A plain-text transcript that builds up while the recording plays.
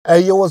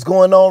Hey, yo, what's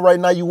going on right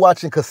now? You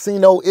watching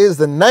Casino is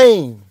the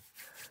Name.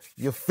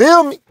 You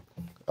feel me?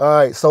 All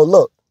right, so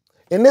look,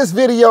 in this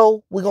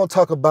video, we're going to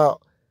talk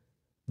about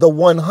the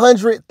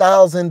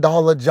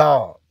 $100,000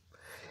 job.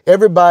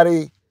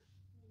 Everybody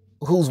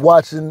who's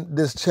watching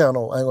this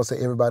channel, I ain't going to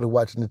say everybody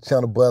watching this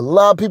channel, but a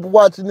lot of people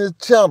watching this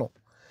channel,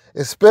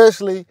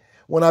 especially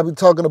when I be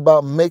talking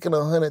about making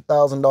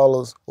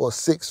 $100,000 or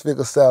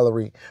six-figure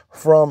salary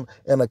from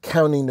an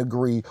accounting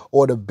degree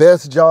or the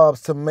best jobs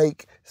to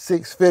make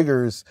six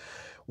figures.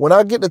 When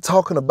I get to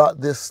talking about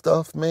this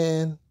stuff,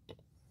 man,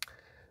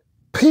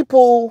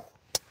 people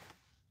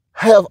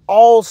have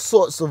all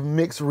sorts of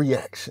mixed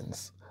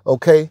reactions,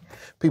 okay?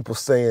 People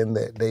saying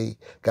that they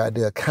got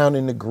their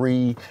accounting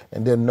degree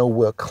and they're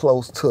nowhere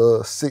close to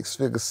a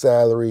six-figure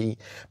salary.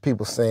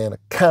 People saying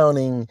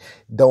accounting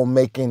don't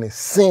make any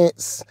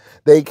sense.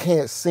 They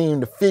can't seem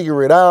to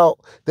figure it out.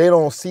 They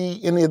don't see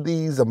any of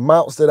these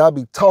amounts that I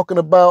be talking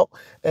about.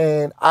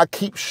 And I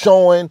keep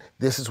showing,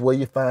 this is where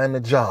you find the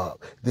job.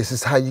 This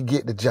is how you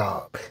get the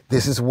job.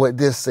 This is what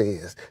this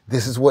says.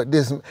 This is what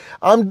this...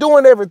 I'm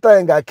doing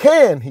everything I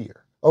can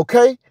here,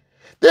 okay?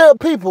 There are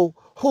people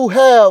who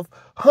have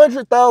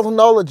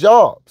 $100,000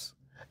 jobs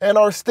and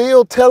are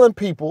still telling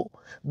people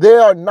they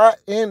are not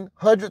in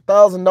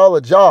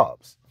 $100,000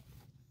 jobs.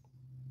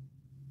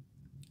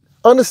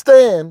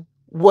 Understand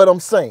what I'm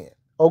saying,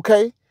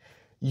 okay?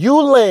 You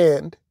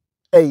land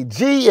a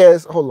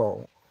GS, hold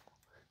on,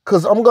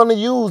 because I'm going to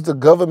use the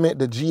government,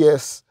 the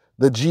GS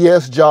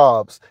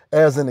jobs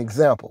as an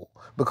example,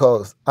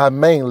 because I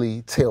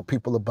mainly tell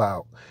people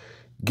about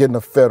getting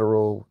a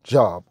federal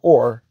job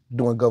or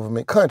doing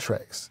government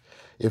contracts.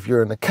 If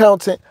you're an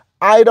accountant,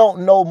 I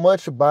don't know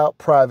much about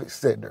private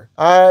sector.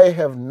 I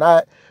have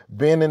not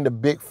been in the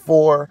Big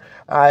Four.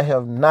 I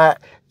have not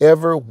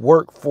ever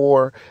worked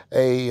for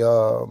a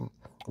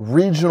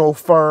regional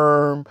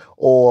firm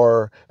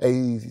or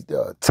a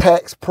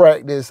tax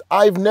practice.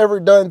 I've never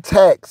done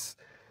tax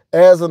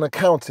as an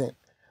accountant,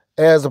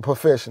 as a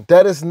profession.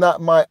 That is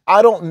not my,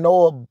 I don't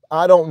know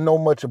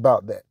much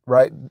about that,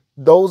 right?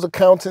 Those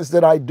accountants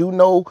that I do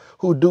know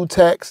who do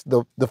tax,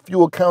 the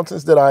few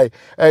accountants that I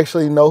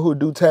actually know who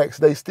do tax,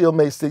 they still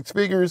make six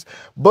figures,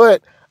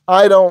 but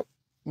I don't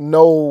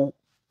know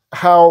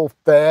how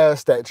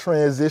fast that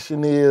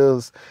transition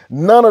is.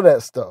 None of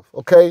that stuff,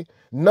 okay?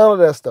 None of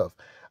that stuff.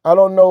 I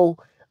don't know.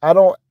 I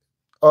don't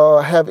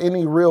have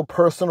any real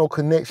personal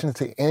connection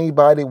to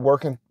anybody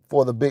working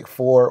for the Big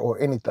Four or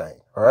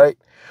anything, all right?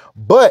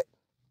 But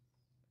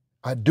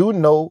I do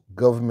know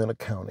government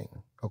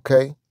accounting,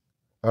 okay?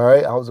 All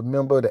right, I was a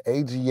member of the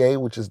AGA,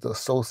 which is the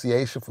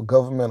Association for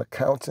Government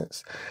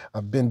Accountants.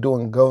 I've been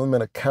doing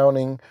government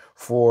accounting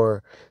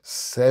for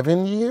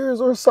 7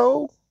 years or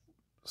so,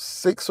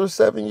 6 or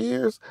 7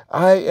 years.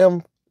 I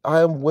am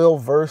well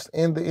versed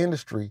in the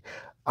industry.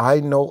 I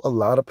know a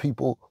lot of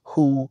people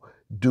who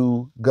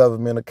do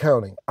government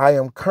accounting. I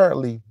am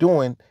currently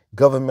doing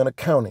government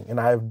accounting, and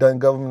I have done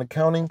government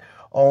accounting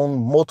on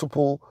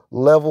multiple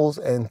levels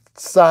and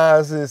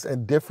sizes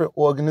and different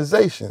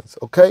organizations,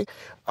 okay?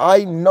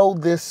 I know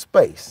this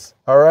space,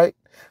 all right?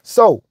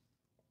 So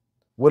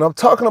when I'm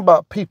talking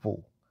about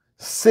people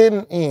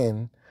sitting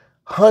in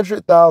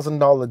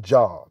 $100,000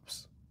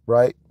 jobs,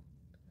 right?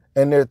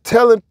 And they're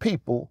telling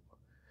people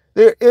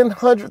they're in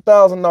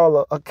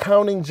 $100,000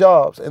 accounting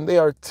jobs and they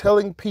are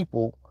telling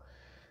people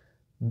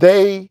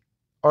they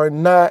are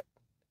not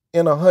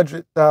in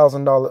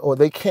 $100,000 or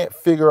they can't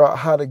figure out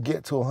how to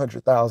get to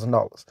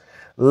 $100,000.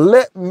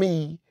 Let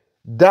me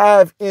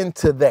dive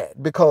into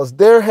that, because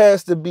there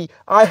has to be,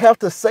 I have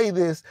to say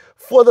this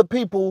for the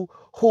people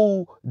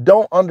who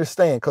don't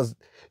understand, because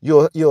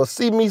you'll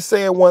see me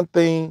saying one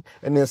thing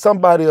and then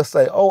somebody will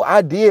say, oh,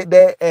 I did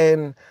that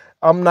and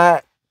I'm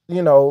not,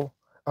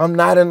 I'm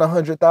not in a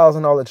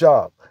 $100,000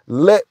 job.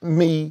 Let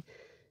me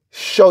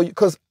show you,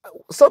 because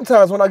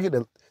sometimes when I get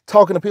to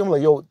talking to people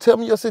like, yo, tell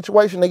me your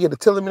situation. They get to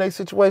telling me their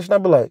situation. I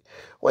be like,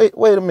 wait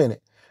a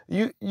minute.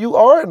 You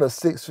are in a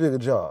six-figure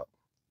job.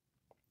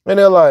 And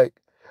they're like,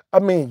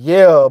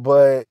 yeah,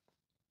 but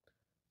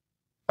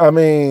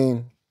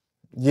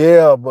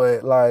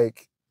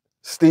like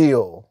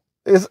still.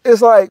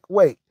 It's like,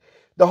 wait,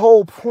 the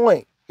whole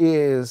point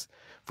is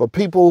for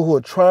people who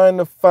are trying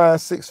to find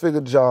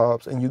six-figure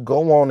jobs, and you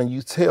go on and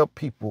you tell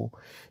people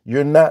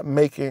you're not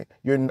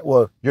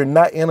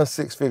in a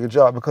six-figure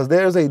job, because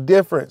there's a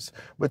difference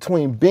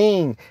between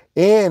being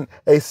in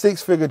a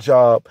six-figure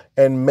job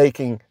and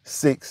making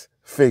six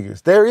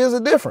figures. There is a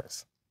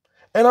difference.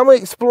 And I'm going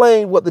to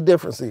explain what the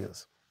difference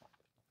is.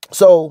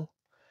 So,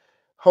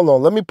 hold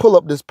on. Let me pull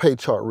up this pay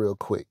chart real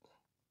quick.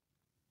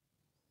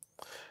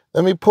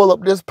 Let me pull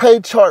up this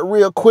pay chart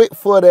real quick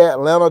for the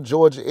Atlanta,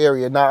 Georgia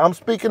area. Now, I'm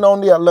speaking on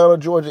the Atlanta,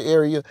 Georgia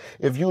area.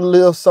 If you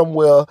live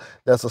somewhere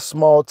that's a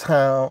small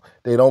town,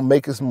 they don't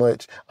make as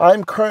much.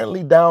 I'm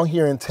currently down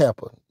here in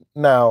Tampa.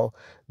 Now,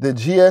 The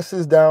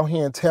GSs down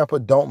here in Tampa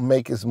don't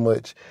make as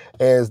much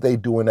as they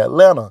do in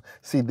Atlanta.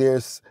 See,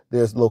 there's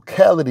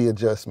locality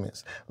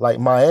adjustments. Like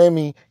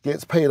Miami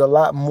gets paid a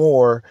lot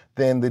more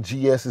than the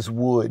GSs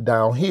would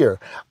down here.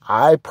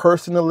 I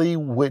personally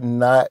would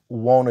not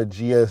want a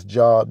GS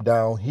job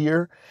down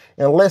here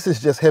unless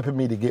it's just helping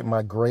me to get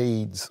my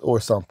grades or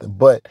something.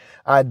 But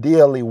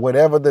ideally,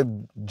 whatever the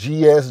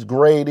GS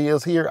grade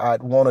is here,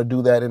 I'd want to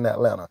do that in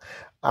Atlanta.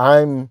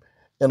 I'm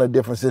in a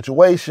different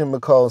situation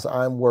because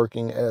I'm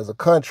working as a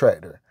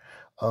contractor.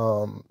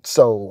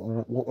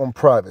 So I'm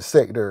private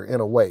sector in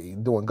a way,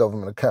 doing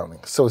government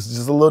accounting. So it's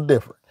just a little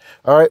different.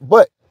 All right,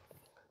 but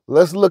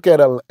let's look at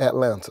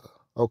Atlanta,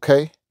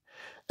 okay?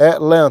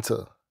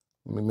 Atlanta,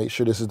 let me make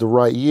sure this is the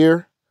right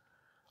year.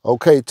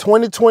 Okay,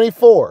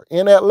 2024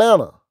 in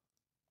Atlanta.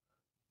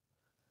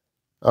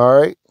 All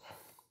right,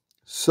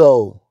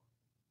 so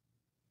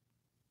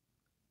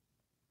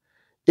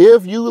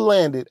if you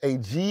landed a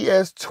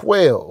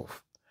GS-12,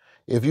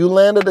 if you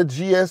landed a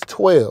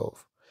GS-12,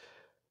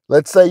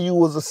 let's say you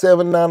was a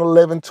 7, 9,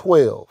 11,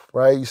 12,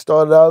 right? You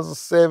started out as a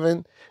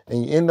 7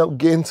 and you end up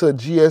getting to a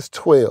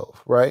GS-12,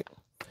 right?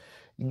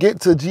 You get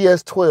to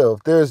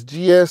GS-12. There's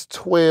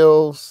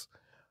GS-12s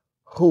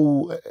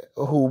who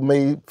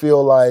may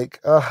feel like,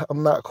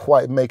 I'm not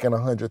quite making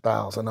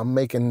 100,000. I'm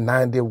making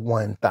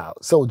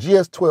 91,000. So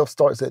GS-12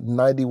 starts at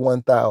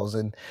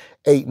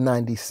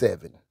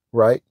 91,897,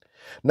 right?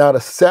 Now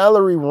the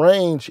salary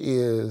range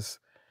is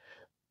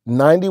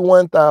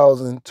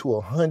 $91,000 to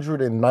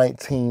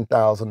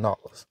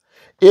 $119,000.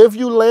 If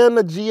you land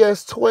the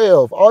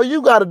GS-12, all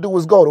you got to do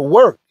is go to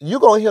work. You're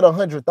going to hit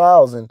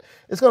 100,000.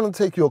 It's going to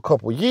take you a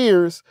couple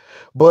years,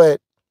 but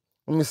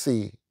let me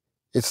see.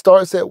 It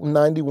starts at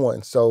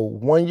 91. So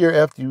 1 year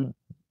after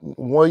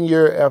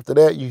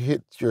that, you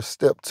hit your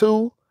step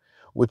 2,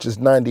 which is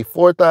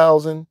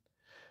 94,000.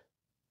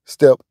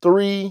 Step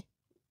 3,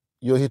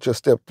 you'll hit your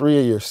step 3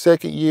 of your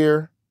second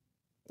year.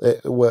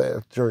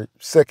 Well, your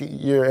second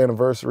year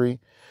anniversary.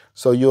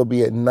 So you'll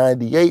be at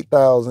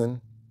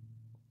 98,000.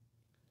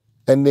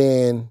 And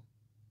then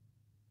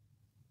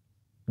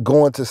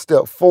going to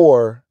step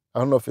 4, I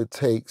don't know if it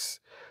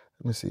takes,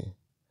 let me see.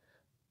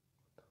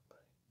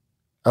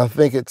 I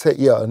think it takes,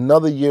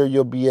 another year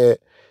you'll be at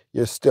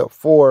your step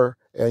 4,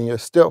 and your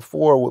step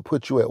 4 would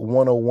put you at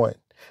 101.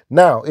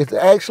 Now, it'd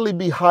actually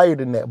be higher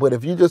than that, but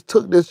if you just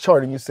took this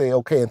chart and you say,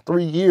 okay, in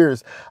 3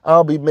 years,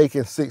 I'll be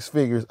making 6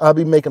 figures. I'll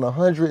be making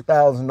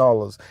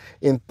 $100,000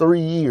 in 3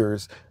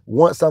 years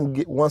once I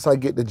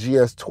get the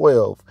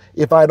GS-12.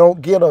 If I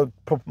don't get a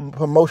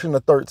promotion to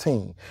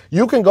 13,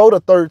 you can go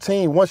to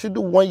 13. Once you do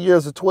 1 year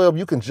as a 12,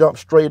 you can jump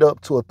straight up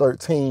to a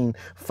 13,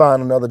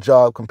 find another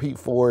job, compete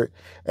for it,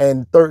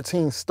 and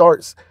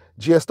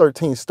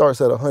GS-13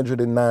 starts at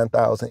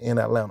 109,000 in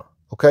Atlanta.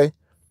 Okay.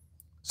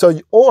 So,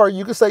 or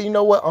you could say, you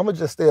know what, I'm going to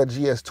just stay at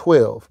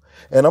GS-12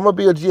 and I'm going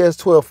to be a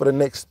GS-12 for the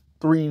next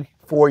 3-4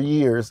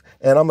 years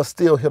and I'm going to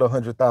still hit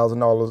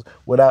 $100,000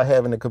 without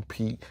having to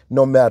compete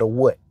no matter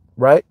what,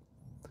 right?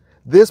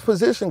 This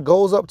position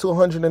goes up to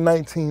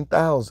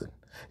 119,000.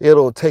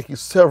 It'll take you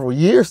several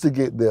years to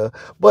get there,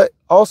 but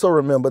also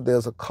remember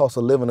there's a cost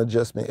of living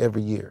adjustment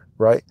every year,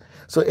 right?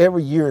 So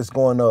every year it's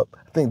going up.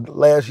 I think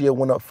last year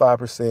went up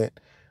 5%,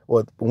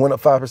 or went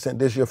up 5%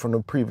 this year from the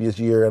previous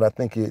year, and I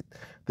think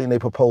they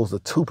proposed a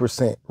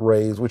 2%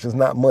 raise, which is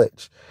not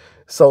much.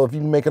 So if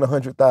you're making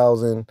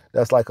 100,000,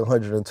 that's like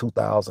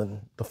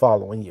 102,000 the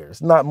following year.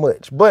 It's not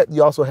much, but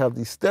you also have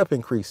these step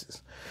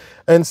increases.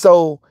 And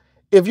so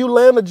if you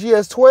land a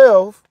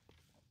GS-12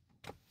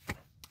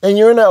 and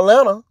you're in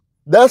Atlanta,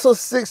 that's a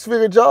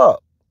 6-figure job.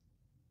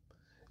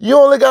 You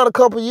only got a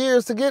couple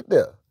years to get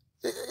there.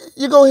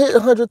 You're going to hit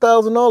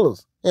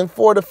 $100,000 in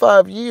 4 to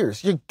 5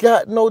 years. You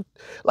got no,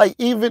 like,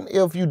 even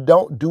if you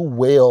don't do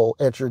well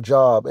at your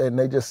job and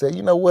they just say,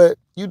 you know what,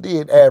 you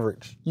did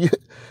average. You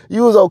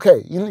was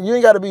okay. You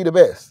ain't got to be the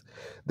best.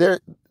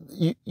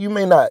 You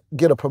may not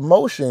get a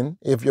promotion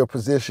if your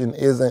position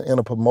isn't in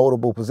a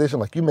promotable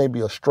position. Like you may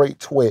be a straight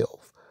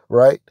 12,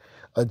 right?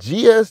 A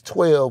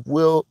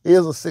GS-12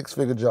 is a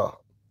 6-figure job.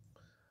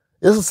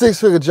 It's a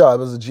 6-figure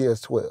job as a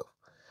GS-12.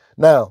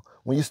 Now,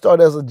 when you start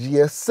as a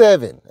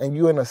GS-7 and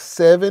you're in a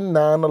 7,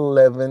 9,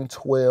 11,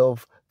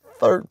 12,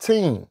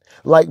 13,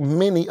 like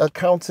many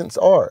accountants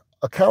are.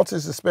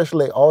 Accountants,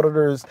 especially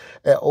auditors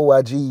at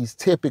OIGs,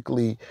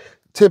 typically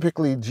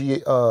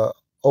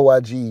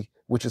OIG,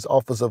 which is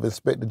Office of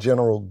Inspector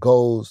General,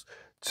 goes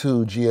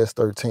to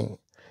GS-13.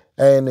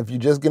 And if you're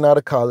just getting out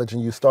of college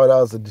and you start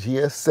out as a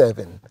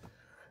GS-7,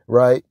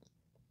 right,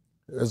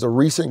 as a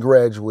recent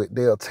graduate,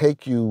 they'll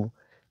take you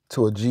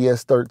to a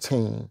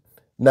GS-13.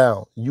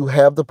 Now, you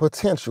have the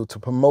potential to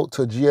promote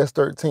to a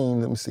GS-13.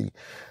 Let me see.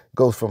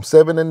 Goes from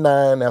 7 to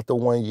 9 after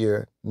 1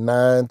 year,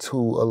 9 to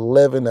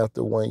 11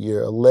 after 1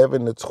 year,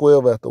 11 to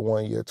 12 after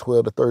 1 year,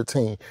 12 to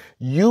 13.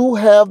 You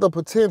have the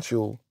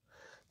potential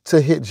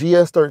to hit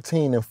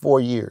GS-13 in 4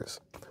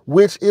 years,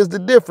 which is the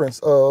difference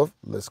of,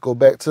 let's go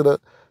back to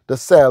the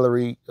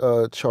salary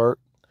chart.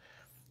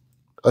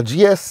 A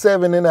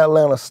GS7 in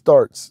Atlanta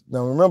starts,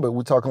 now remember,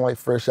 we're talking like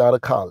fresh out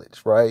of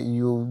college, right?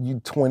 You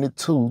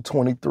 22,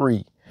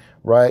 23,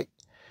 right?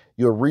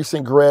 You're a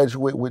recent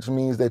graduate, which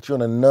means that you're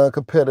in a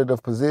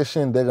non-competitive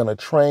position. They're going to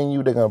train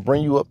you. They're going to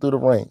bring you up through the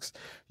ranks.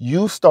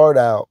 You start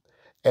out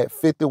at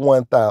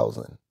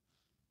 51,000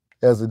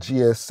 as a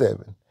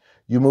GS7.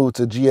 You move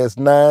to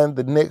GS9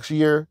 the next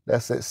year,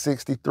 that's at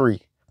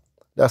 63.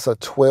 That's a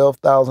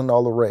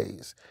 $12,000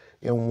 raise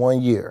in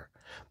 1 year.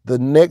 The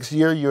next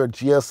year, you're a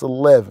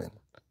GS11.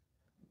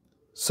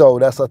 So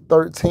that's a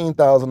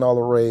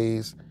 $13,000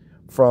 raise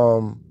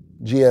from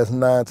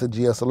GS9 to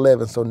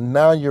GS11. So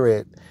now you're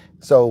at,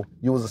 so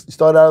you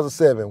started out as a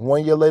 7.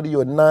 1 year later,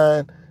 you're a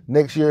 9.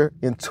 Next year,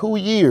 in 2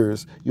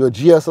 years, you're a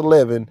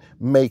GS11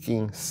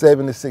 making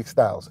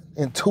 76,000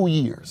 in 2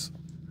 years,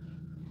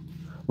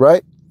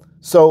 right?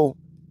 So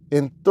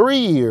in 3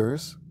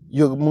 years,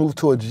 you'll move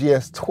to a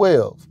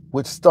GS12,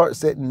 which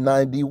starts at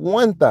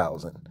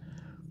 91,000.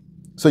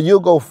 So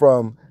you'll go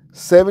from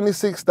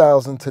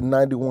 76,000 to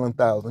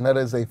 91,000. That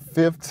is a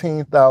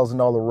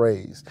 $15,000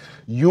 raise.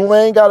 You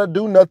ain't got to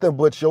do nothing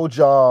but your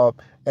job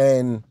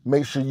and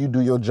make sure you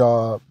do your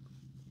job,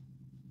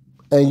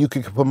 and you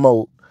can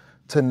promote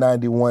to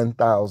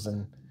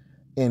 91,000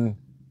 in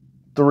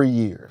 3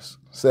 years.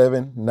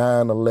 7,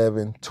 9,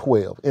 11,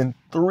 12. In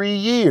 3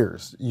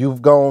 years,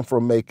 you've gone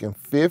from making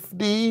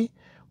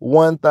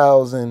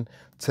 51,000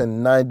 to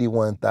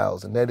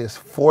 91,000. That is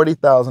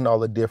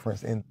 $40,000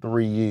 difference in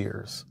 3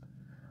 years.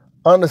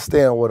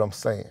 Understand what I'm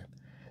saying.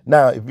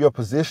 Now, if you're a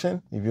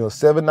position, if you're a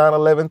 7, 9,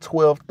 11,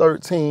 12,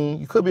 13,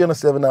 you could be on a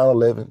 7, 9,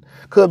 11,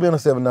 could be on a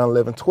 7, 9,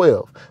 11,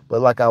 12.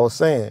 But like I was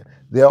saying,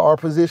 there are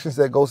positions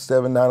that go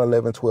 7, 9,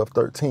 11, 12,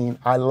 13.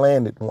 I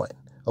landed one,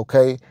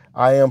 okay?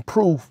 I am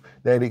proof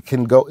that it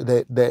can go,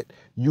 that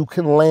you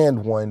can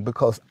land one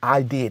because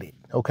I did it,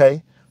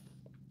 okay?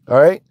 All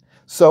right?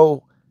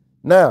 So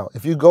now,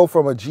 if you go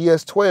from a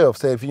GS12,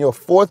 say if in your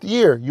 4th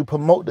year, you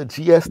promote to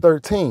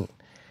GS13.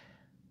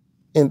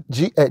 At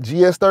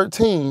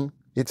GS13,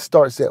 it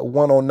starts at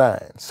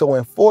 109. So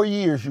in 4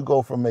 years, you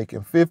go from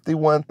making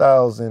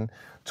 51,000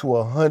 to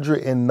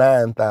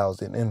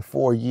 109,000 in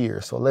 4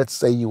 years. So let's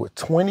say you were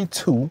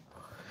 22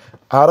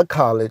 out of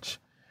college.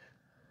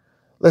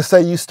 Let's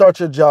say you start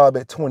your job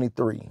at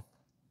 23.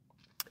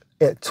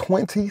 At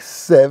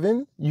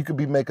 27, you could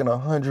be making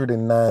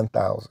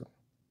 109,000.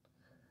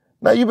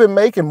 Now you've been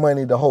making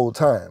money the whole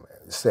time,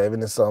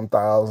 70-some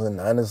thousand,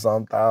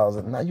 90-some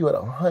thousand. Now you're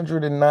at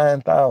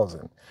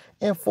 109,000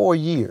 in 4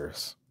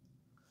 years.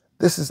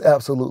 This is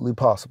absolutely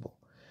possible.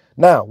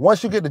 Now,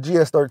 once you get to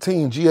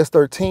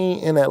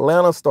GS13 in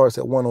Atlanta starts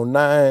at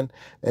 109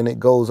 and it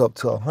goes up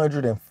to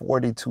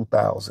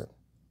 142,000.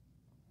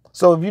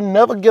 So if you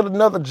never get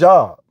another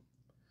job,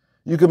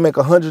 you can make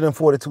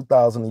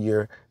 142,000 a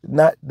year.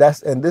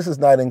 And this is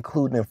not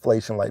including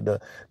inflation, like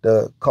the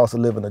cost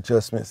of living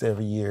adjustments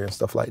every year and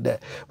stuff like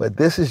that. But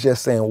this is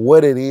just saying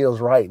what it is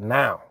right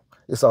now.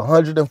 It's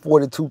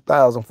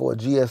 142,000 for a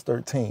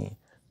GS13.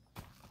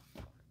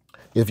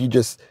 If you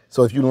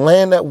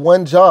land that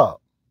one job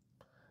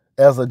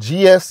as a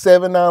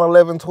GS7, 9,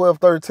 11, 12,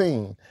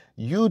 13,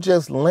 you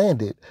just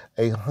landed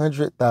a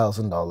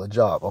 $100,000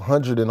 job,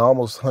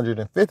 almost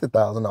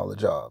 $150,000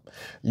 job.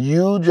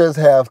 You just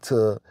have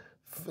to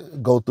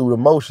go through the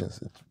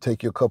motions. It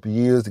take you a couple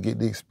years to get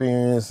the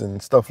experience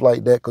and stuff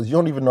like that because you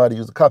don't even know how to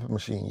use a copy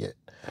machine yet.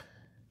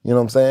 You know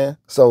what I'm saying?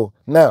 So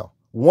now,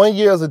 1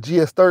 year as a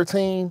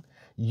GS13,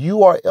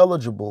 you are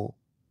eligible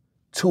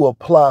to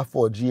apply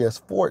for a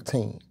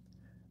GS14.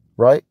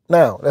 Right?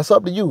 Now, that's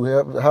up to you,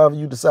 however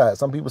you decide.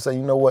 Some people say,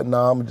 you know what,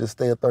 nah, I'm going to just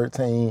stay at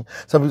 13.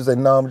 Some people say,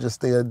 nah, I'm going to just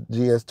stay at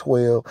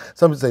GS12.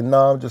 Some people say,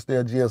 nah, I'm just stay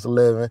at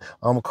GS11.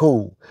 I'm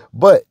cool.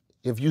 But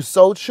if you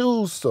so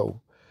choose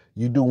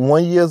you do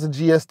 1 year as a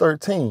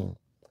GS13.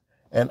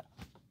 And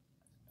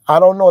I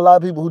don't know a lot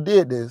of people who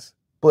did this,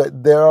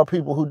 but there are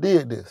people who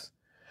did this.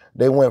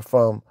 They went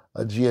from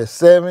a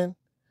GS7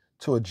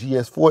 to a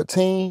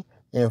GS14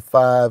 in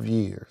 5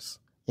 years.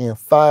 In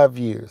 5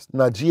 years.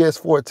 Now,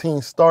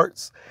 GS14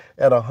 starts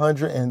at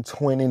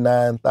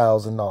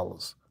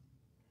 $129,000.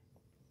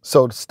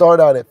 So to start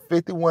out at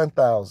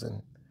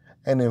 $51,000,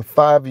 and in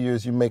 5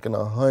 years, you're making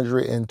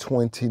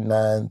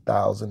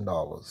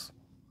 $129,000.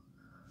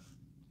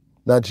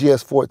 Now,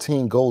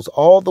 GS14 goes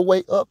all the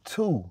way up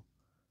to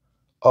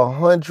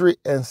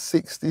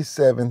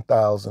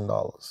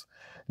 $167,000.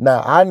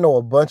 Now, I know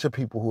a bunch of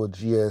people who are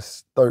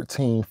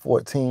GS13,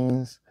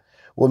 14s.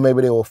 Well,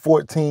 maybe they were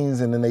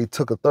 14s and then they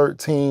took a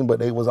 13, but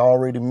they was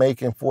already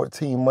making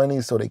 14 money,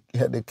 so they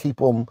had to keep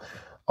them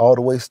all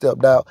the way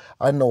stepped out.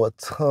 I know a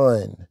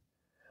ton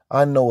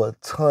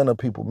of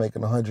people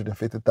making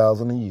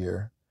 $150,000 a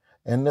year,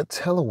 and they're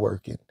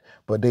teleworking,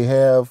 but they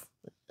have,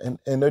 and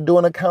they're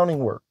doing accounting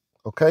work,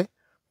 okay?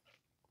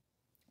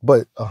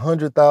 But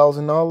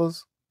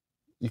 $100,000,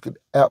 you could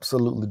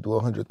absolutely do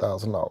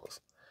 $100,000.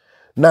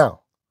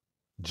 Now,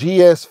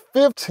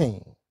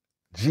 GS15.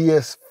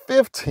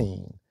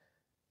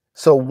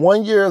 So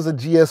 1 year as a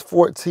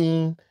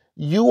GS14,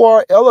 you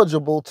are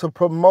eligible to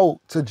promote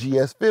to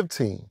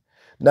GS15.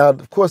 Now,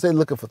 of course, they're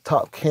looking for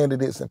top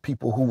candidates and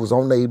people who was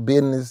on their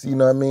business, you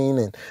know what I mean,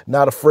 and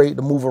not afraid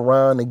to move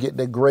around and get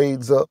their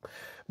grades up,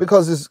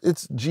 because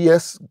it's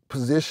GS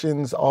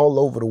positions all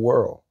over the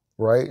world,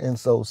 right? And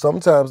so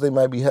sometimes they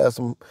might have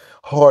some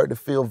hard to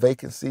fill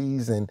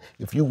vacancies, and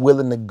if you're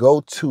willing to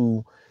go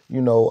to,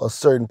 you know, a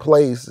certain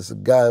place, it's a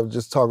guy I was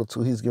just talking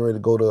to, he's getting ready to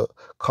go to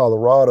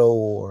Colorado,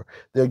 or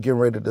they're getting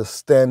ready to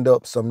stand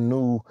up some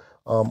new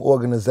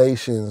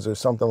organizations or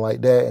something like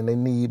that, and they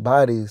need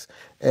bodies,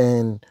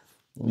 and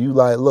you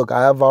like, look,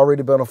 I've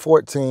already been a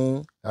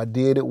 14. I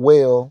did it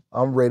well.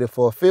 I'm ready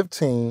for a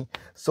 15.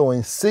 So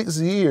in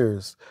 6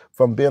 years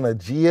from being a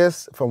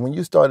GS, from when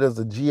you started as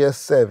a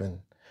GS7,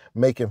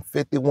 making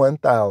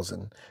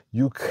 51,000,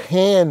 you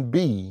can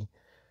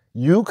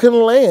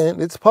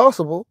land, it's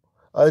possible,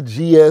 a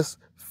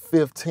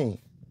GS15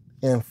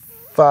 in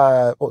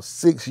 5 or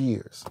 6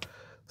 years.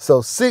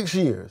 So 6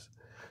 years.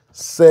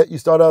 You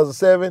start out as a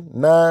 7,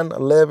 9,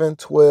 11,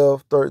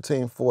 12,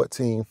 13,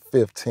 14,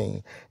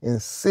 15. In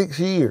 6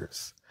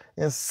 years.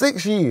 In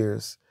 6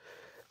 years.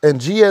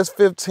 And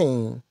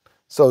GS15,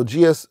 so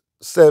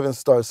GS7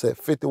 starts at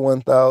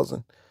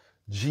 51,000.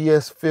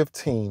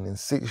 GS15 in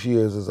 6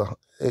 years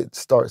it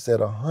starts at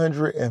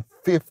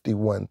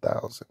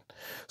 151,000.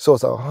 So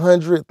it's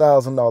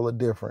 $100,000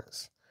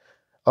 difference.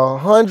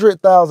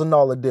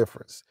 $100,000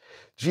 difference.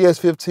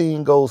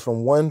 GS15 goes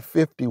from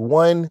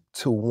 151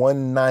 to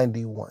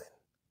 191.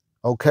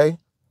 Okay?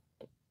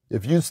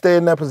 If you stay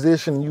in that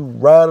position, you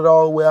ride it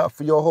all the way out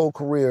for your whole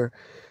career,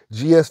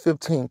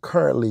 GS15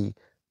 currently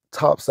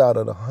tops out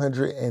at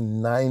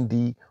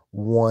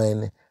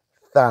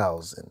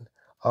 191,000.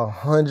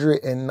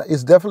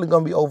 It's definitely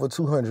going to be over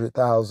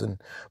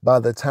 200,000 by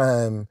the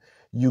time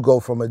you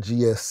go from a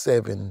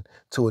GS7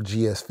 to a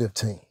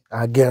GS15.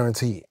 I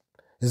guarantee it.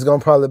 It's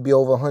going to probably be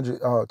over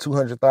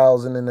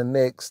 200,000 in the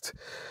next,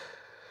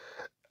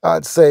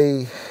 I'd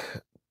say,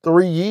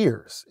 3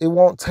 years. It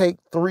won't take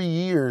 3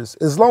 years,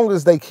 as long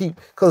as they keep,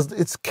 because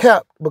it's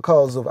capped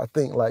because of, I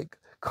think, like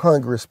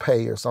Congress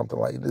pay or something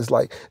like this.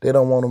 Like they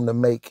don't want them to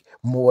make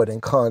more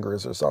than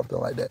Congress or something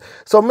like that.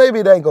 So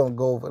maybe they ain't going to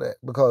go over that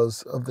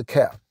because of the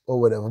cap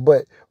or whatever.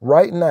 But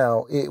right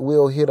now, it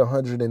will hit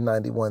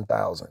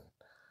 191,000.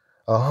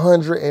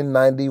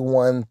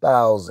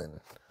 191,000.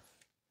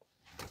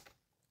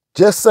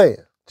 Just saying,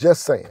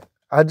 just saying.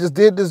 I just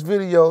did this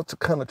video to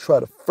kind of try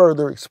to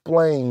further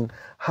explain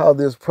how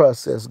this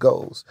process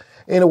goes.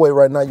 Anyway,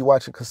 right now you're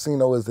watching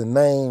Casino Is the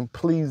Name.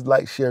 Please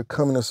like, share,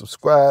 comment, and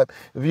subscribe.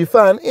 If you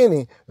find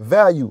any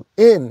value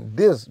in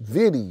this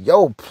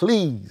video,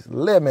 please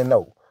let me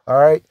know, all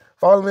right?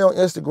 Follow me on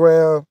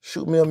Instagram,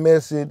 shoot me a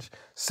message,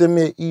 send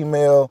me an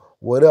email,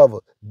 whatever.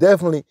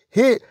 Definitely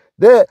hit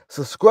that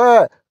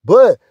subscribe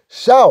button.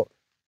 Shout.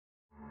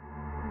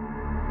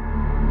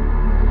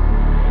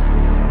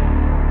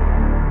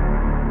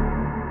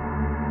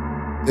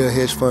 There are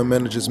hedge fund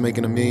managers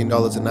making $1 million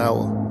an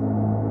hour.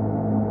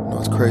 You know,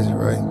 it's crazy,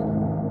 right?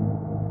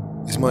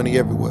 It's money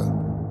everywhere.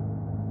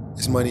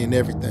 It's money in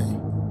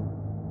everything.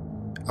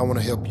 I want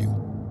to help you.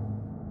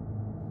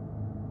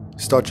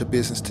 Start your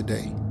business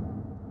today.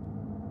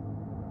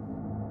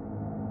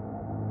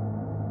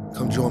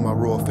 Come join my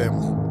royal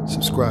family.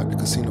 Subscribe to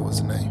Casino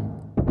Is the Name.